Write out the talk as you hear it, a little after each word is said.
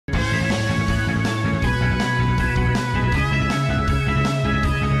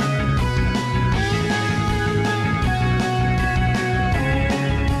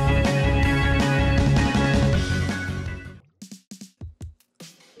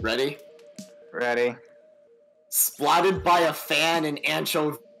Ready? Ready. Splatted by a fan in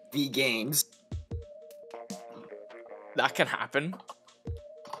Anchovy Games. That can happen.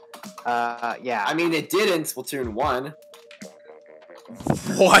 Yeah. I mean, it did in Splatoon 1.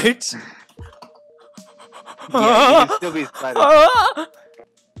 What? Yeah, you can still be splatted.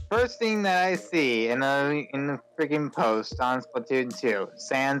 First thing that I see in the freaking post on Splatoon 2,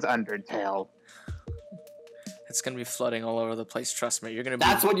 Sans Undertale. It's gonna be flooding all over the place. Trust me, you're gonna.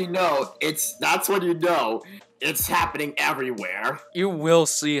 That's when you know that's when you know it's happening everywhere. You will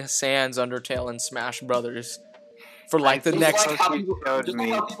see Sans Undertale and Smash Brothers for like the think next. like how you people, showed just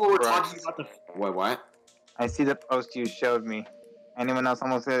me, like how people were Brooks. talking about the what? I see the post you showed me. Anyone else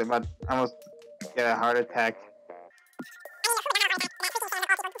almost get a heart attack?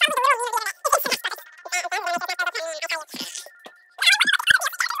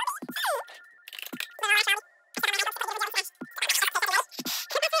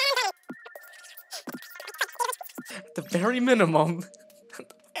 At the very minimum.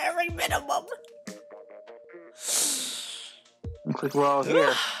 Very minimum. Looks like we're all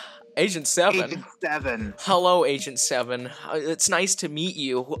here. Agent 7. Agent 7. Hello, Agent 7. It's nice to meet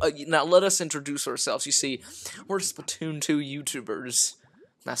you. Now let us introduce ourselves. You see, we're Splatoon 2 YouTubers.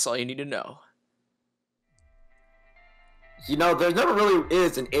 That's all you need to know. You know, there never really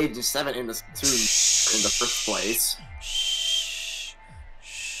is an Agent 7 in the Splatoon in the first place. Shh.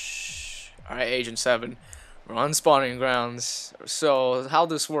 Shh. Alright, Agent 7. We're on spawning grounds. So, how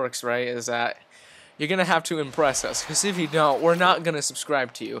this works, right, is that you're gonna have to impress us, because if you don't, we're not gonna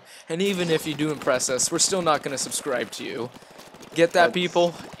subscribe to you. And even if you do impress us, we're still not gonna subscribe to you. Get that,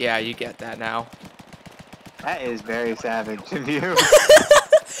 people? Yeah, you get that now. That is very savage of you.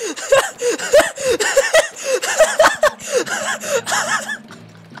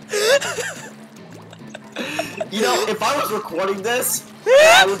 You know, if I was recording this, and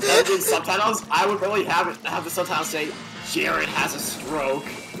I was editing subtitles, I would really have the subtitles say, Jared has a stroke.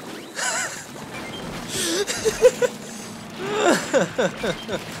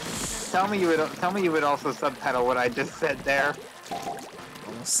 Tell me you would also subtitle what I just said there.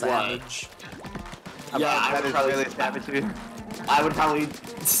 Savage. Yeah, that is really savage of you. I would probably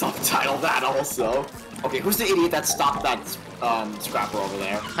subtitle that also. Okay, who's the idiot that stopped that scrapper over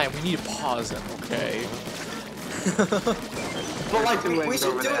there? Hi, we need to pause him, okay? But like, we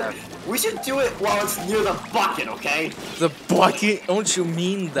should do it. We should do it while it's near the bucket, okay? The bucket? Don't you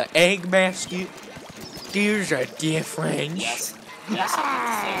mean the egg basket? There's a difference. Yes. Yes.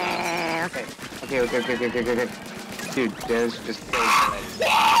 Okay. Dude, there's just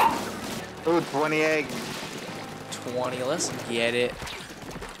eggs. Ooh, 20 eggs. 20, let's get it.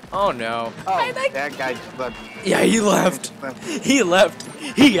 Oh no. Oh, that guy just left. Yeah, he left. He left.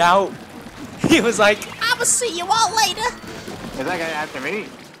 He out. He was like, I'ma see you all later. Is that guy after me?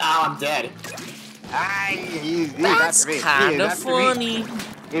 Oh, I'm dead. He's That's after me. kind of funny.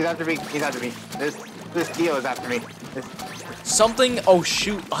 He's after me. He's after me. This steel is after me. Something. Oh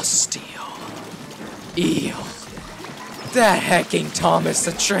shoot, a steal. Ew. That hecking Thomas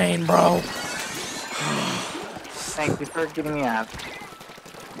the Train, bro. Thank you for getting me out.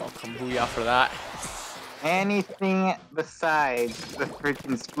 Welcome, booyah for that. Anything besides the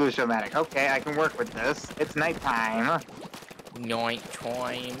freaking Sploosh-o-matic. Okay, I can work with this. It's nighttime.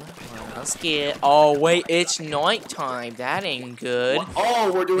 Nighttime. Let's get. Oh wait, it's nighttime. That ain't good.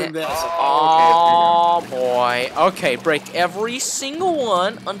 Oh, we're doing this. Oh boy. Okay, break every single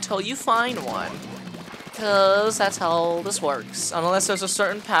one until you find one. Cause that's how this works. Unless there's a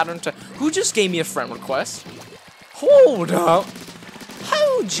certain pattern to. Who just gave me a friend request? Hold up.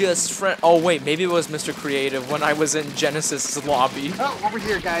 Who just friend? Oh wait, maybe it was Mr. Creative when I was in Genesis lobby. Oh, over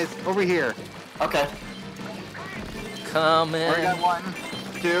here, guys. Over here. Okay. Come in. We got 1,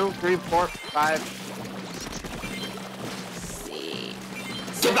 2, 3, 4, 5.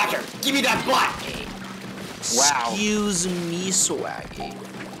 Get back here. Give me that butt. Wow. Excuse me, Swaggy.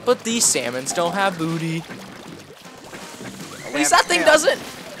 But these salmons don't have booty. At least that thing doesn't.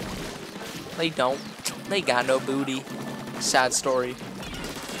 They don't. They got no booty. Sad story.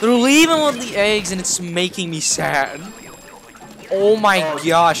 They're leaving with the eggs and it's making me sad. Oh my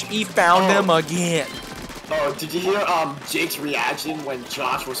gosh, he found them again. Oh, did you hear Jake's reaction when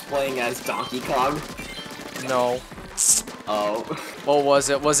Josh was playing as Donkey Kong? No. Oh. What was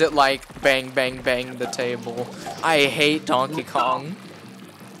it? Was it like bang, bang, bang the table? I hate Donkey Kong.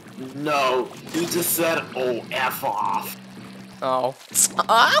 No, he just said, oh, F off. Oh.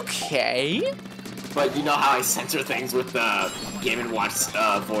 Okay. But you know how I censor things with the Game & Watch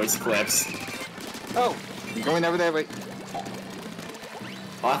voice clips. Oh, I'm going over there, wait.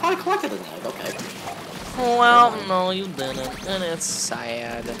 Oh, I thought I collected an egg, okay. Well, no, you didn't, and it's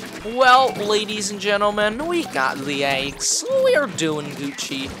sad. Well, ladies and gentlemen, we got the eggs. We're doing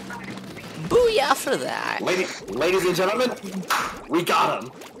Gucci. Booyah for that. Ladies and gentlemen, we got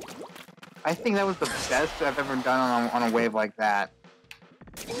him. I think that was the best I've ever done on a wave like that.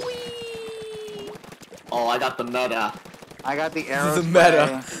 Whee! Oh, I got the meta. I got the arrow. The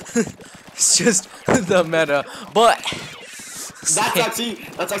meta. It's just the meta, but That's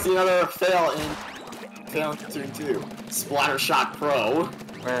actually another fail in Splatoon 2. Splattershot Pro.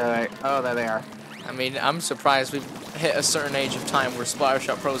 Where are they? Oh, there they are. I mean, I'm surprised we've hit a certain age of time where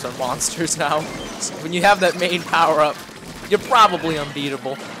Splattershot Pros are monsters now. So when you have that main power-up, you're probably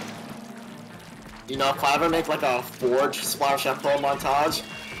unbeatable. You know, if I ever make like a Forge Splattershot Pro montage,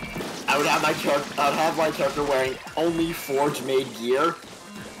 I would have my character wearing only Forge-made gear,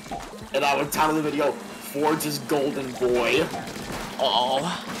 and I would title the video "Forge's Golden Boy."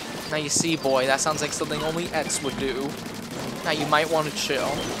 Oh, now you see, boy, that sounds like something only X would do. Now you might want to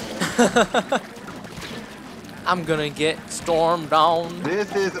chill. I'm gonna get stormed on.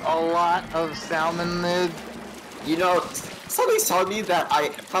 This is a lot of Salmon mid. You know, somebody's telling me that I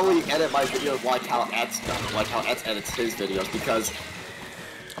probably edit my videos like how X edits his videos, because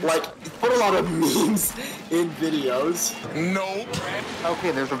like put a lot of memes in videos. Nope.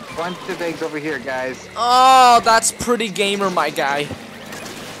 Okay, there's a bunch of eggs over here, guys. Oh, that's pretty gamer, my guy.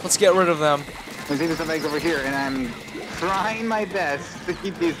 Let's get rid of them. There's even some eggs over here, and I'm trying my best to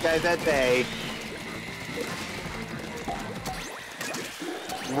keep these guys at bay.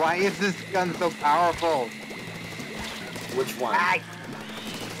 Why is this gun so powerful? Which one? Ah!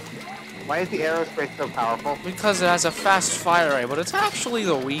 Why is the arrow spray so powerful? Because it has a fast fire rate, but it's actually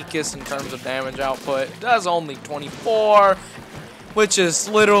the weakest in terms of damage output. It does only 24, which is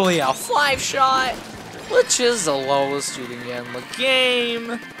literally a 5-shot, which is the lowest you can get in the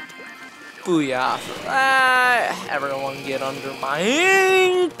game. Booyah for that. Everyone get under my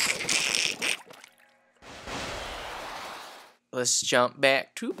ink. Let's jump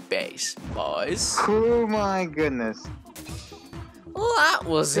back to base, boys. Oh my goodness. Well, that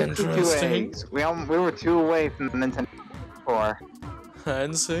was 52 interesting. eggs. We were 2 away from the Nintendo 4.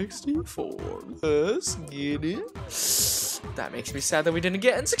 And 64. Let's get it. That makes me sad that we didn't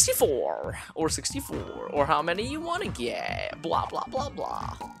get N64. Or 64. Or how many you want to get. Blah, blah, blah,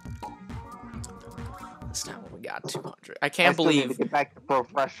 blah. This time we got 200. I can't still need believe... to get back to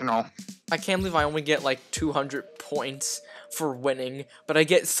professional. I can't believe I only get like 200 points for winning, but I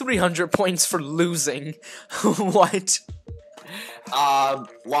get 300 points for losing. What?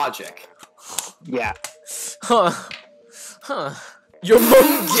 Logic. Yeah. Huh. Huh. Your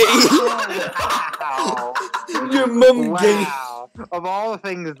mum gay. Wow. Your mum gay. Wow. Of all the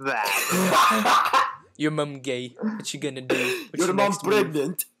things that. Your mum gay. What you gonna do? What's Your mom's next move?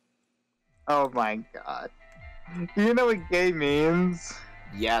 pregnant. Oh my god. Do you know what gay means?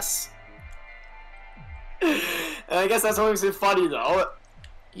 Yes. And I guess that's what makes it funny, though.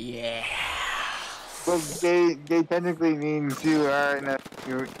 Yeah. Well, gay technically means you are in a,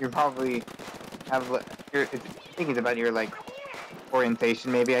 you probably have, I think it's about your, like,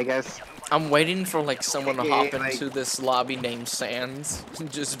 orientation, maybe, I guess. I'm waiting for, like, someone to hop like- into this lobby named Sands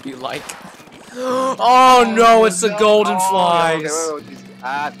and just be like, oh no, it's the golden flies. Where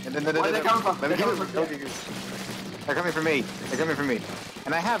are they coming from? They're coming for me. They're coming for me.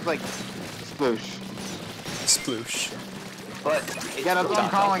 And I have, like, sploosh. Sploosh. But Yeah, that's what I'm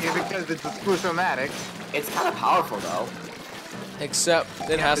calling it because it's a sploosh-o-matic. it's kind of powerful, though. Except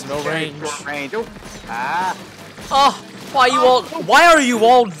it has no range. Short range. Oh. Ah. Oh, why are you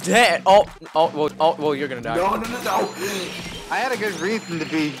all dead? Well, you're gonna die. No. I had a good reason to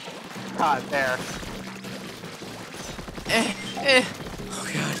be caught there. Oh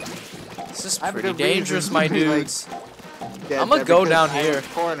god. This is I have a pretty good reason dangerous, to my be, like, dudes. dead I'ma there go because down I here. was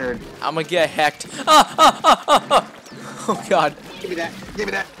cornered. I'ma get hecked. Oh god. Give me that. Give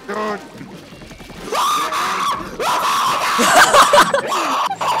me that. Dude.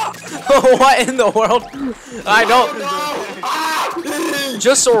 What in the world? I don't.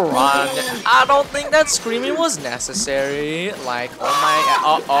 Just run. I don't think that screaming was necessary. Like, oh my.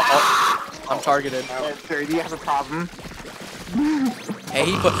 I'm targeted. Sir, do you have a problem? Hey,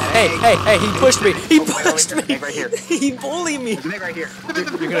 hey, he pushed me. He pushed me. Right here. He bullied me. There's an egg right here.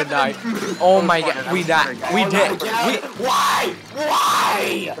 You're gonna die. Oh my god, we died. We did. Why?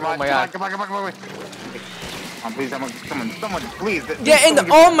 Come on, Oh my god. Come on. Come on, please, someone, please. Get in the.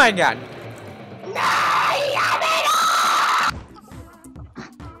 Oh my god.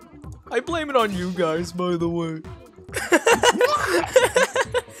 I blame it on you guys, by the way.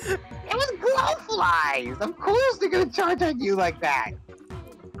 It was glowflies. Of course they're gonna charge on you like that.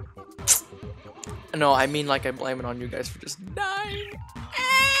 No, I mean like I blame it on you guys for just dying.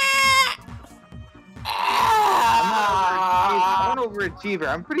 I'm an overachiever.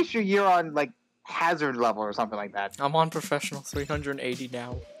 I'm pretty sure you're on like hazard level or something like that. I'm on professional 380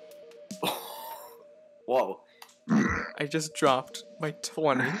 now. Whoa. I just dropped my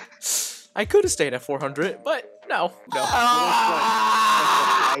 20. I could have stayed at 400, but no.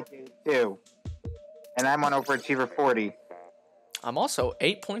 I do too. And I'm on overachiever 40. I'm also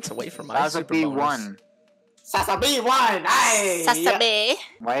 8 points away from my super bonus. B1. Sasa B1, hey! Sasabe.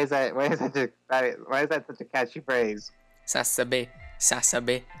 Why is that such a catchy phrase? Sasabe.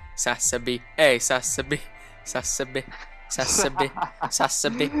 Sasabe. Sasabe. Hey, Sasabe. Sasabe. Sasabe.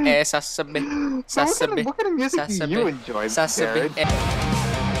 Sasabe. Hey, Sasabe. Sasabe. What kind of music do you enjoy, Sasabe.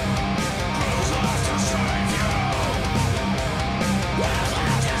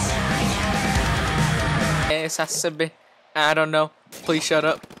 Hey, Sasabe. I don't know. Please shut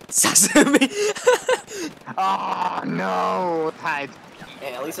up. Sasabe. Oh no! Tied.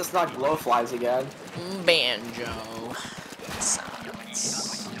 Hey, at least it's not glowflies again. Banjo.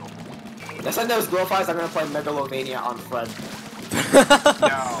 Silence. Next time there's glowflies, I'm gonna play Megalovania on Fred.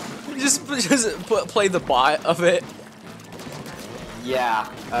 No. Just play the bot of it. Yeah.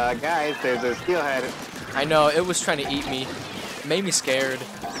 Guys, there's a steelhead. I know, it was trying to eat me. It made me scared.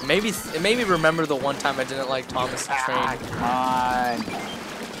 It made me remember the one time I didn't like Thomas the Train. Come on.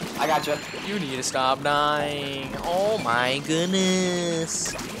 I got you. You need to stop dying. Oh my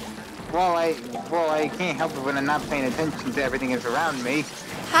goodness. Well, I can't help it when I'm not paying attention to everything that's around me.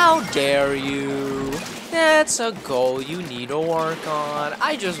 How dare you? That's a goal you need to work on.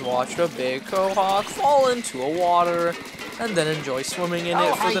 I just watched a big quahog fall into a water and then enjoy swimming in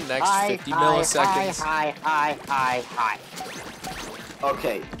it for the next 50 milliseconds. Hi.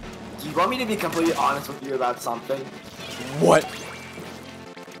 Okay. Do you want me to be completely honest with you about something? What?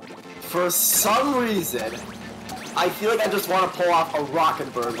 For some reason, I feel like I just want to pull off a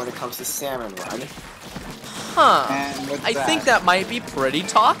rocket bird when it comes to Salmon Run. Huh. And what's I think that might be pretty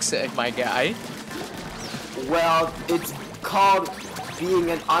toxic, my guy. Well, it's called being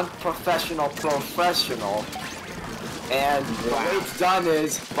an unprofessional professional. And the way it's done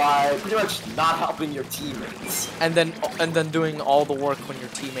is by pretty much not helping your teammates. And then doing all the work when your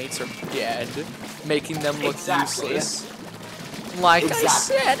teammates are dead, making them look useless. Like I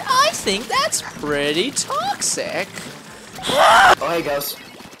said, I think that's pretty toxic. Oh, hey, Ghost.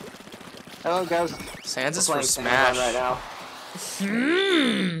 Hello, Ghost. Sans is Playing for Salmon Smash. right now.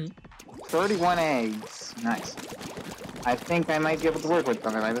 31 eggs. Nice. I think I might be able to work with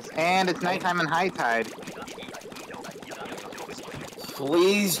something like this. And it's nighttime and high tide.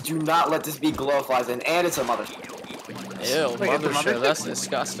 Please do not let this be glowflies, and it's a mother. Ew, mothership, that's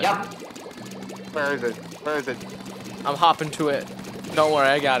disgusting. Yep. Where is it? Where is it? I'm hopping to it. Don't worry,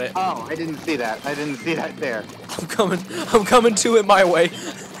 I got it. Oh, I didn't see that. I didn't see that there. I'm coming to it my way.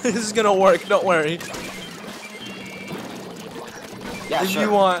 This is gonna work, don't worry. Yeah, If sure. you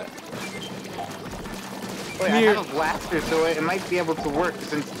want. Wait, I have a blaster, so it might be able to work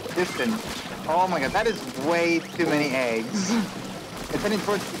since it's distant. Oh my god, that is way too many eggs. It's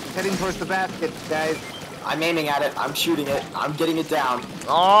heading towards the basket, guys. I'm aiming at it. I'm shooting it. I'm getting it down.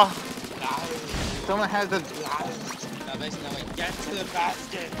 Oh. Someone has a... Get to the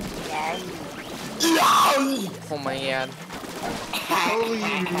basket. Oh my god. Holy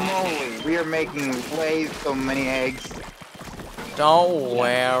moly. We are making way so many eggs. Don't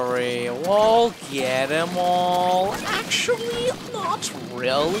worry, we'll get them all. Actually, not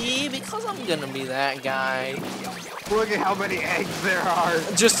really, because I'm gonna be that guy. Look at how many eggs there are.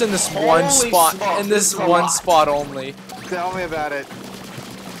 Just in this one spot, smokes, in this this is a one lot. spot only. Tell me about it.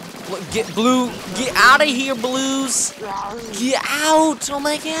 Look, get out of here, Blues. Get out! Oh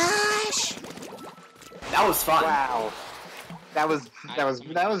my gosh. That was fun. Wow. That was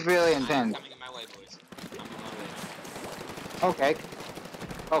really intense. Coming in my way, boys. Coming in my way. Okay.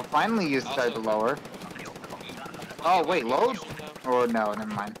 Oh, finally you started to lower. Oh, wait, load? Or no,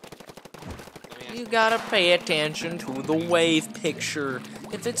 never mind. You gotta pay attention to the wave picture.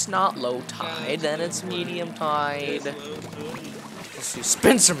 If it's not low tide, then it's medium tide. Let's see,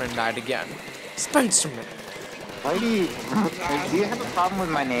 Sp3nc3rman died again. Sp3nc3rman. Why do you have a problem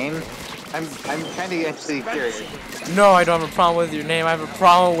with my name? I'm kind of actually curious. No, I don't have a problem with your name. I have a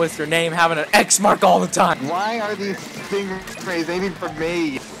problem with your name having an X mark all the time. Why are these things aiming for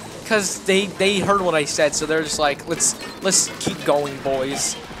me? Cause they heard what I said, so they're just like, let's keep going,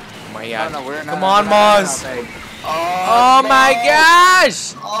 boys. Oh my god. No, we're not. Come on, Maz. Oh no. my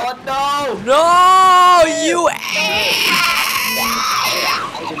gosh! Oh no! No, you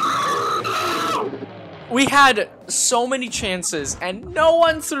We had so many chances, and no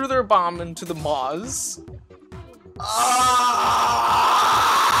one threw their bomb into the maws.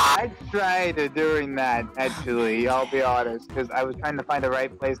 I tried doing that, actually, I'll be honest, because I was trying to find the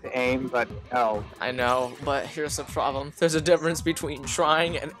right place to aim, but no. I know, but here's the problem. There's a difference between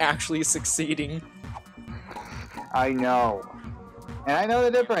trying and actually succeeding. I know. And I know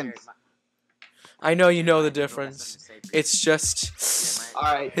the difference. I know you know the difference. It's just...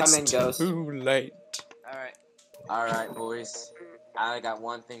 Alright, come in, it's Ghost. too late. Alright, boys. I got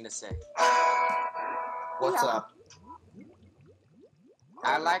one thing to say. What's up?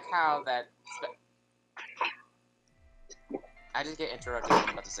 I like how that... I just get interrupted when I'm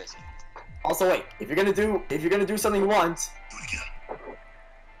about to say something. Also, wait. If you're gonna do something once.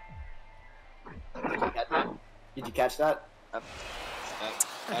 Did you catch that?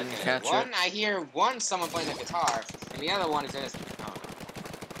 Catch one, it. I hear someone playing the guitar, and the other one is just... Oh.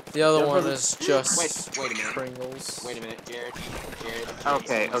 The other one is just Wait a minute. Pringles. Wait a minute, Jared.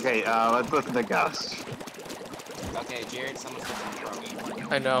 Okay, let's listen to Ghost. Okay, Jared, someone's touching the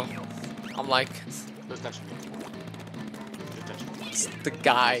pro. I know. I'm like, Who's touching me? Who's touching me? it's the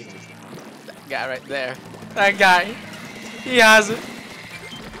guy. That guy right there. That guy. He has it.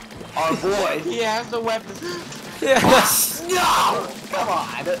 Our boy. He has the weapon. Yeah. No! Come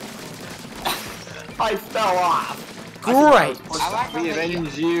on. I fell off. Great. I like how We they...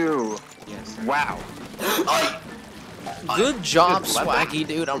 avenge you. Yes. Wow. Good job, Just let that- Swaggy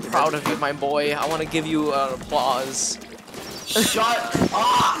dude. I'm proud of you, my boy. I want to give you an applause. Shut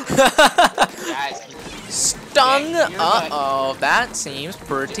up! Guys, Stung. Yeah, you're Uh-oh. That seems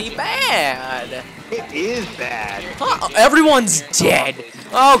pretty bad. It is bad. Everyone's dead.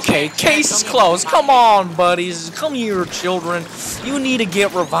 Okay, case is closed. Come on, buddies. Come here, children. You need to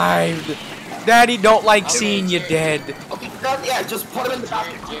get revived. Daddy don't like seeing you dead. Okay, yeah, just put him in the back.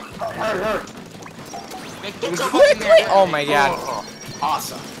 Hurt. Quickly! Oh my god.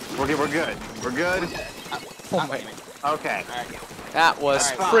 Awesome. We're good. We're good. Oh my. Okay. That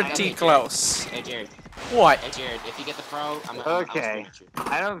was Alright, pretty fine. close. Hey, Jared. What? Hey, Jared, if you get the pro, I'm Okay.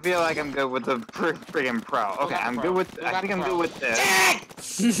 I don't feel like I'm good with the friggin' pro. Okay, I'm good with. I think I'm good with this.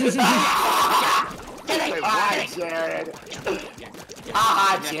 Wait, Hi, what? Jared.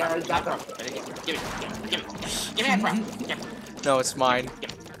 Ah, Jared, got the... Give me that pro. No, it's mine.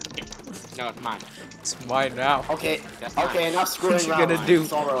 No, it's mine. It's mine now. Okay, That's mine. okay, enough screwing What you around. gonna do?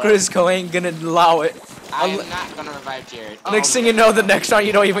 It's all right. Crisco ain't gonna allow it. I am not gonna revive Jared. Next thing you know, the next round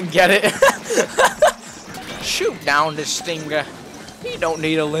you don't even get it. Shoot down this stinger. You don't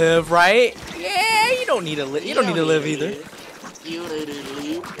need to live, right? Yeah, you don't need to live. You don't need to live either. You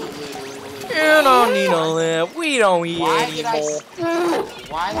You don't need to live. We don't eat Why did I anymore.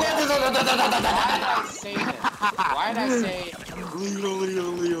 Why did I say that? Why did I say...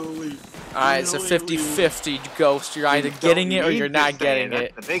 Alright, it's a 50-50 Ghost. You're either getting it or you're not getting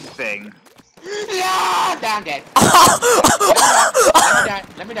it. That's the big thing. Yeah, I'm dead.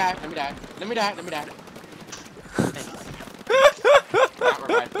 Let me die.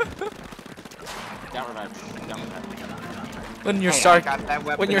 Don't revive. When your Hey, I got that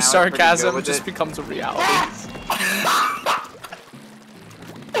weapon, when your I was pretty good sarcasm with just it. becomes a reality.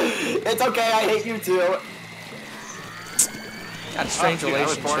 It's okay, I hate you too. Got a strange I was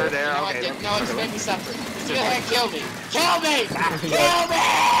relationship. cornered there. You know what? Okay. No, it just made me suffer. Kill me! Kill me!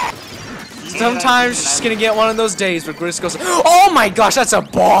 Sometimes she's just gonna get one of those days where Gris goes, "Oh my gosh, that's a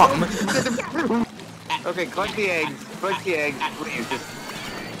bomb!" Okay, collect the eggs. Collect the eggs, please. Just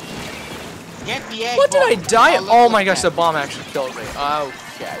Get the egg. What did I die? look, Oh look my gosh, at the that. bomb actually killed me.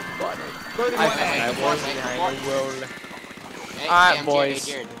 Okay, buddy. I will. Hey, Alright, damn, boys.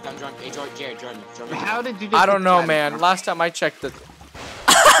 Jared, come join. Hey, Jared, join me. how did you? Just I don't know, get man. that? Last time I checked it.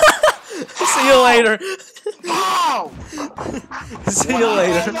 See you later. No! See you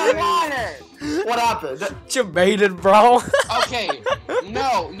later. Water! What happened? You baited, bro. Okay,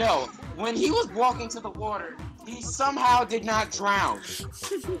 no. When he was walking to the water, he somehow did not drown.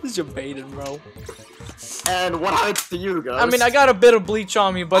 You baited, bro. And what happened to you, Ghost? I mean, I got a bit of bleach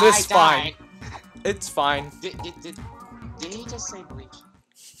on me, but it's I fine. died. It's fine. Did he just say bleach?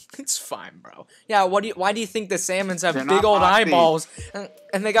 It's fine, bro. Yeah, why do you think the salmons have They're big not old boxy. eyeballs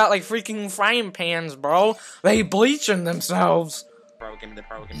and they got like freaking frying pans, bro? They bleaching themselves. Pro, give me the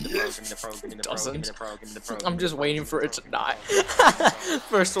pro, give me the pro, give me the pro, give me the pro, give me the pro, give me the pro. I'm just waiting for it to die.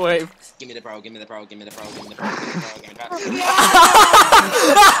 First wave. Give me the pro, give me the pro, give me the pro, give me the pro, give me the pro, give me the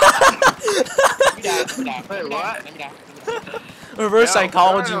pro. Wait, what? Let me die. Reverse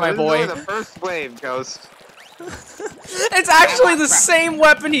psychology, my This is boy. only the first wave, Ghost. It's actually the same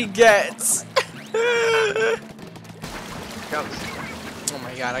weapon he gets. Ghost. Oh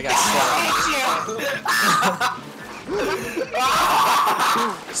my god, I got slapped.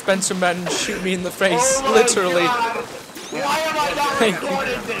 Sp3nc3rman shoot me in the face, Oh my literally. God. Why am I not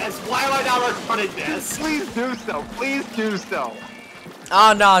recording this? Why am I not recording this? Please do so. Please do so.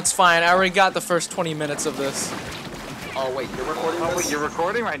 Oh no, it's fine. I already got the first 20 minutes of this. Oh wait, you're recording Oh this? wait, you're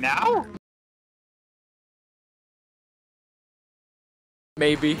recording right now?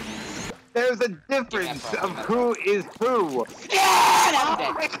 Maybe. There's a difference of who is who. Yeah, I'm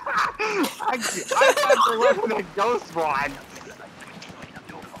dead. I thought there wasn't a ghost one.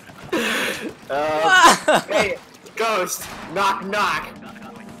 Hey, Ghost, knock knock.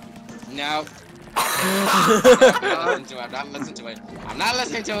 No. I'm not listening to it. I'm not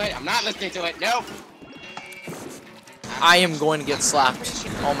listening to it. I'm not listening to it. Nope. I am going to get slapped.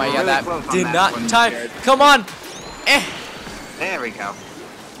 Oh my god, that Really close on did that not one, time. Jared. Come on. Eh. There we go.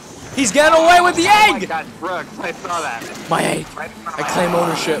 He's getting away with the Oh my egg. God, Brooks, I saw that. My egg. Right in front of I my claim eyes.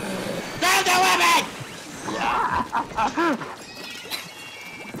 ownership. There's the women!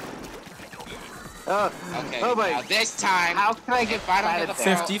 Okay, oh my. now this time, How can I get if I don't get the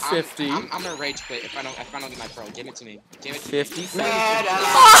pro, 50-50. I'm gonna rage quit if I don't get my pro. Give it to me. Give it to me. 50-50.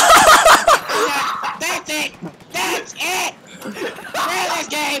 That's it! That's it! Play this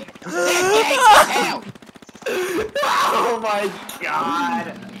game! This game! Hell! Oh my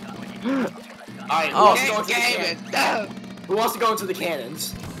god. Alright, Oh. who wants to go into the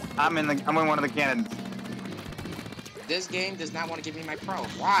cannons? I'm in one of the cannons. This game does not want to give me my pro.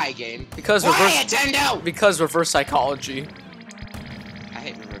 Why, game? Because Why, reverse. Nintendo? Because reverse psychology. I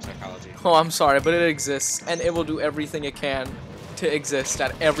hate reverse psychology. Oh, I'm sorry, but it exists, and it will do everything it can to exist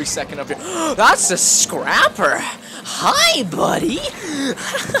at every second of your. That's a scrapper. Hi, buddy.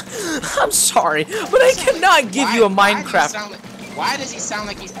 I'm sorry, but I cannot give you a Minecraft. Why does he sound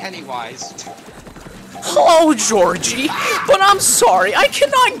like he's Pennywise? Hello, Georgie, but I'm sorry, I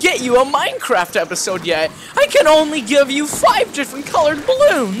cannot get you a Minecraft episode yet. I can only give you 5 different colored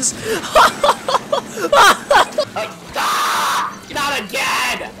balloons. Not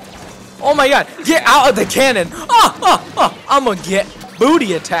again! Oh my god, get out of the cannon. I'm gonna get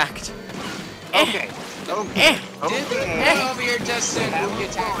booty attacked. Okay. Okay. Get over here, Justin. Booty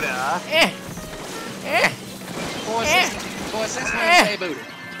attack. Boy, since when say booty?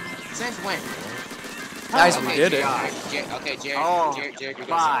 Since when? Guys, Okay, we did it. Okay, Jared, Oh, Jared, you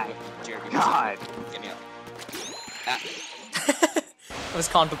my Jared, you God. Get me up. I was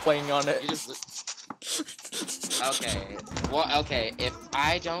contemplating on it. You just... Okay. Well, okay. If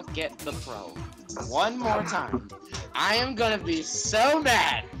I don't get the pro one more time, I am gonna be so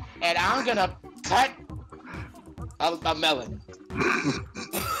mad, and I'm gonna cut a melon.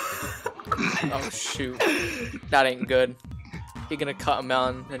 Oh shoot, that ain't good. He's gonna cut a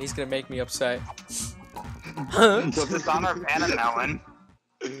melon, and he's gonna make me upset. So dishonor Van and Melon.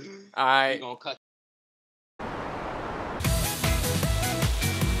 Alright. Gonna cut